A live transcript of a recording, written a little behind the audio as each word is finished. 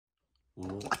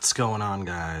What's going on,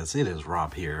 guys? It is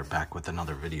Rob here, back with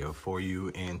another video for you,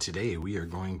 and today we are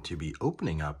going to be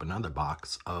opening up another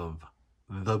box of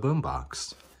the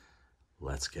Boombox.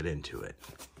 Let's get into it.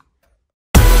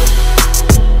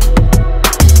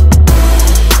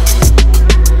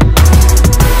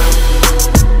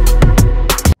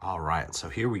 Alright, so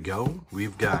here we go.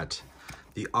 We've got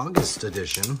the August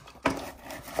edition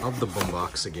of the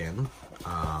Boombox again.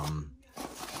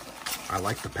 I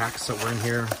like the packs that were in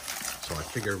here, so I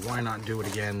figured why not do it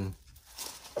again.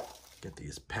 Get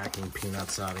these packing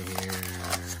peanuts out of here.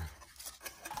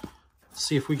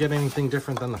 See if we get anything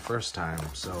different than the first time.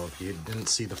 So if you didn't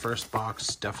see the first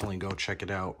box, definitely go check it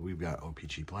out. We've got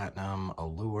OPG Platinum,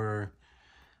 Allure,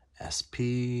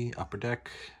 SP, Upper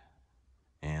Deck,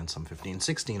 and some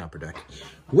 15-16 Upper Deck,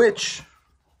 which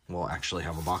we'll actually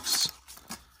have a box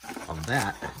of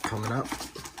that coming up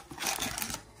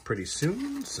pretty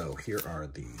soon. So here are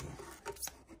the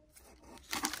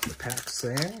packs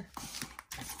there,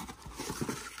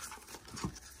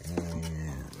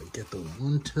 and we get the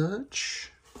one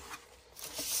touch.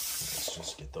 Let's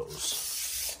just get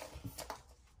those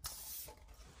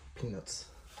peanuts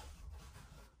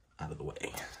out of the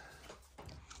way.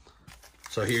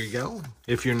 So here you go.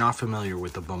 If you're not familiar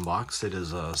with the Boombox, it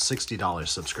is a $60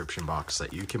 subscription box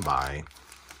that you can buy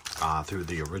through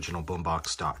the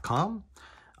originalboombox.com.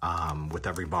 With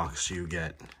every box you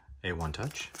get a one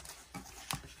touch,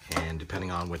 and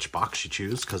depending on which box you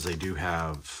choose, because they do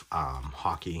have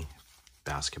hockey,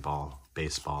 basketball,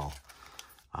 baseball,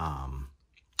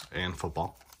 and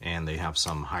football, and they have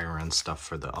some higher end stuff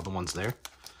for the other ones there.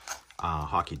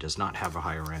 Hockey does not have a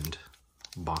higher end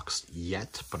box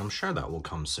yet, but I'm sure that will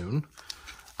come soon.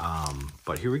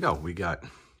 But here we go. We got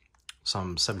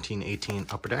some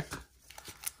 17-18 Upper Deck,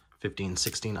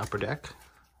 15-16 Upper Deck,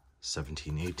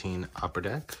 17-18 Upper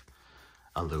Deck,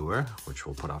 Allure, which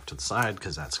we'll put off to the side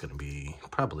because that's going to be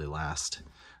probably last,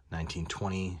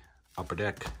 19-20 Upper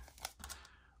Deck,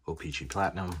 OPG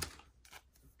Platinum,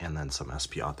 and then some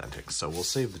SP Authentics. So we'll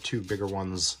save the two bigger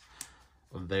ones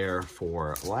there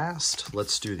for last.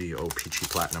 Let's do the OPG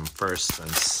Platinum first,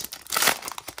 since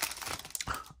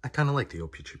I kind of like the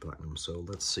OPG Platinum. So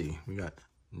let's see. We got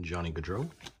Johnny Gaudreau,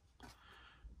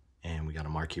 and we got a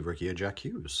marquee rookie of Jack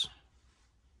Hughes.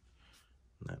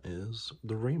 That is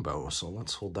the rainbow. So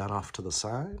let's hold that off to the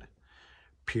side.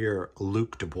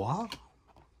 Pierre-Luc Dubois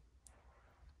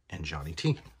and Johnny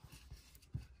T.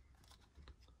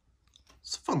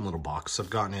 It's a fun little box.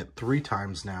 I've gotten it 3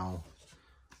 times now.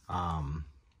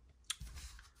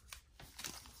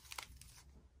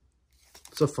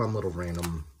 It's a fun little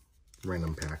random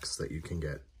packs that you can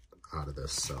get out of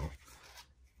this. So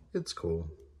it's cool.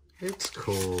 It's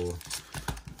cool.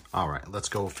 All right, let's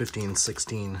go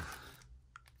 15-16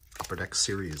 Upper Deck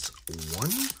Series 1.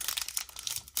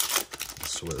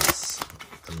 This was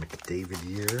the McDavid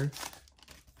year.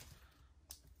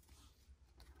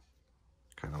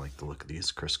 Kind of like the look of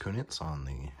these. Chris Kunitz on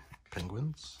the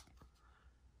Penguins.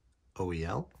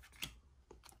 OEL.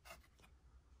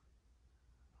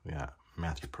 We got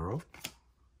Matthew Perreault.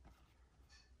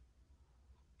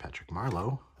 Patrick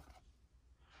Marleau.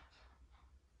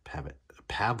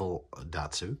 Pavel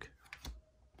Datsyuk.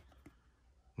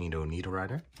 Nito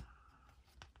Niederreiter.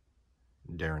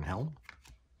 Darren Helm,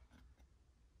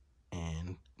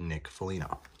 and Nick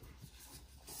Foligno.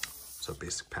 So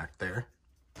basic pack there.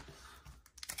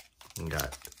 We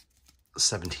got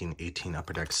 17-18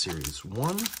 Upper Deck Series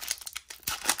 1.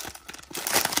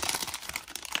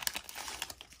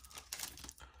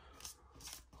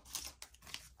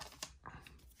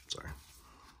 Sorry.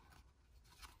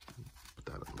 Put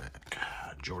that in the back.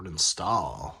 Jordan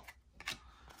Stahl.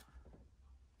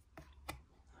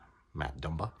 Matt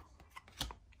Dumba.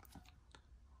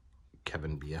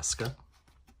 Kevin Biesca,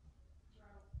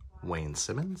 Wayne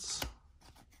Simmons,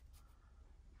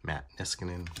 Matt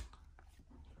Niskanen,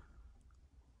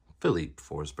 Philippe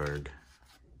Forsberg,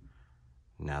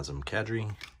 Nazem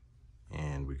Kadri,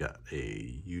 and we got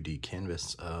a UD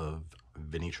canvas of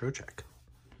Vinny Trocheck.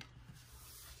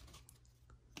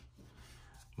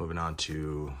 Moving on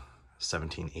to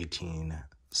 17-18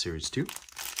 Series 2.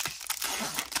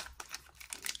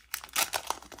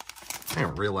 I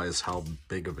didn't realize how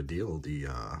big of a deal the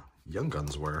Young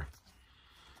Guns were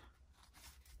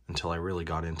until I really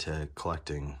got into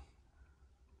collecting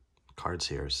cards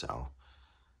here. So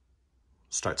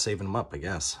start saving them up, I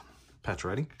guess.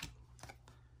 Pacioretty,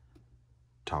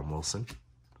 Tom Wilson,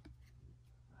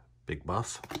 Big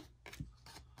Buff,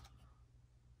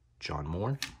 John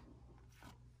Moore,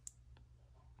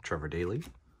 Trevor Daley,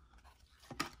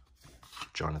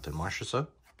 Jonathan Marchessault,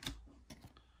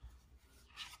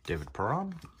 David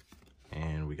Perron,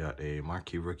 And we got a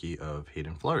marquee rookie of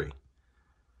Hayden Fleury.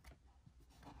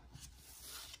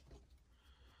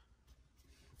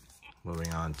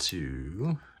 Moving on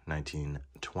to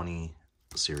 1920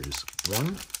 Series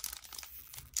 1.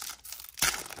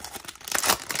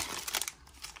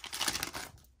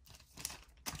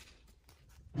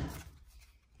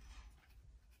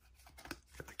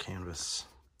 Got the canvas.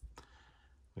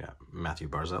 We got Matthew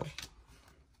Barzal,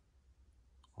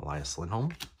 Elias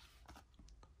Lindholm,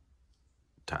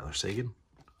 Tyler Seguin,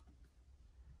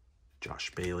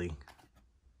 Josh Bailey,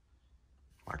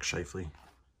 Mark Scheifele,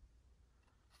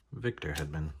 Victor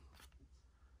Hedman,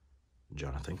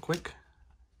 Jonathan Quick,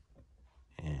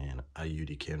 and a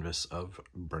UD canvas of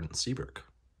Brent Seabrook.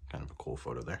 Kind of a cool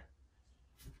photo there.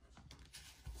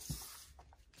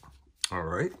 All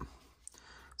right.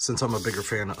 Since I'm a bigger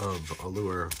fan of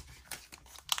Allure,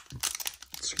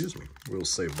 excuse me, we'll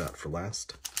save that for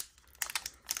last.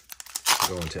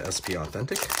 Go into SP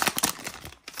Authentic.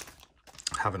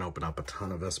 Haven't opened up a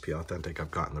ton of SP Authentic.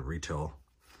 I've gotten the retail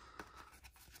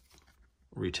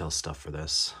stuff for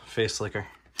this. Face Licker,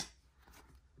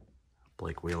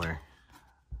 Blake Wheeler,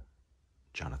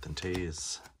 Jonathan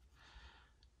Toews,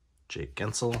 Jake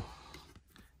Gensel,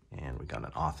 and we got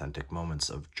an Authentic Moments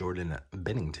of Jordan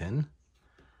Binnington.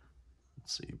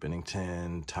 Let's see,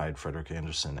 Binnington tied Frederik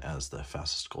Andersen as the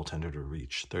fastest goaltender to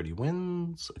reach 30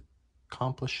 wins,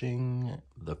 accomplishing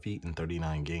the feat in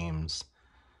 39 games,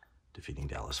 defeating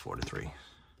Dallas 4-3.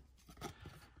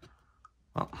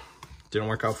 Well, didn't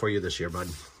work out for you this year, bud.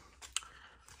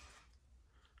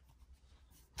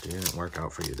 Didn't work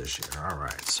out for you this year. All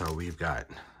right, so we've got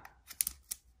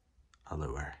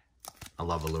Allure. I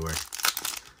love Allure.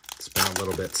 It's been a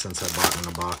little bit since I bought in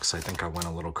a box. I think I went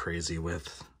a little crazy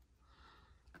with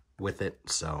it,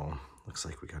 so looks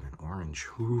like we got an orange.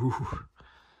 Ooh.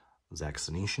 Zach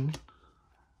Senyshyn,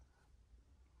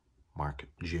 Mark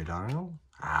Giordano.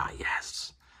 Ah,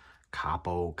 yes.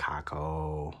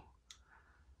 Kako.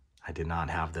 I did not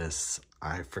have this.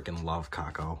 I freaking love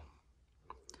Kako.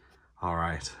 All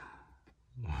right.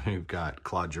 We've got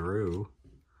Claude Giroux,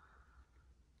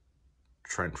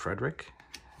 Trent Frederick,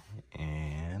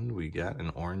 and we got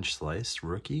an orange slice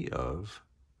rookie of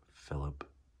Philip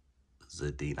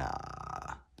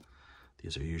Zadina.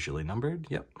 These are usually numbered.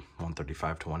 Yep,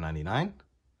 135 to 199.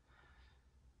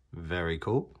 Very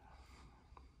cool.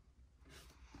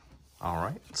 All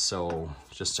right, so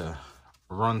just to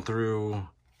run through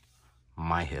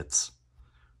my hits.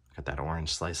 Got that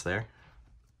orange slice there.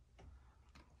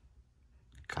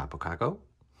 Kako.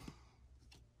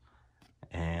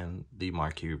 And the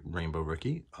marquee rainbow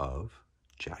rookie of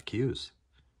Jack Hughes.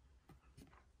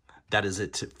 That is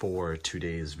it for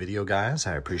today's video, guys.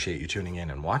 I appreciate you tuning in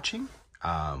and watching.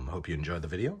 Hope you enjoyed the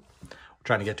video. We're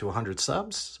trying to get to 100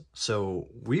 subs, so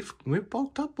we've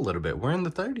bulked up a little bit. We're in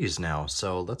the 30s now,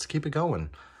 so let's keep it going.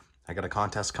 I got a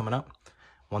contest coming up.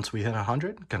 Once we hit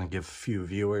 100, gonna give a few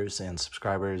viewers and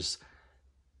subscribers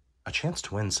a chance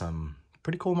to win some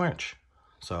pretty cool merch.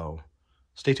 So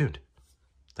stay tuned.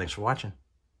 Thanks for watching.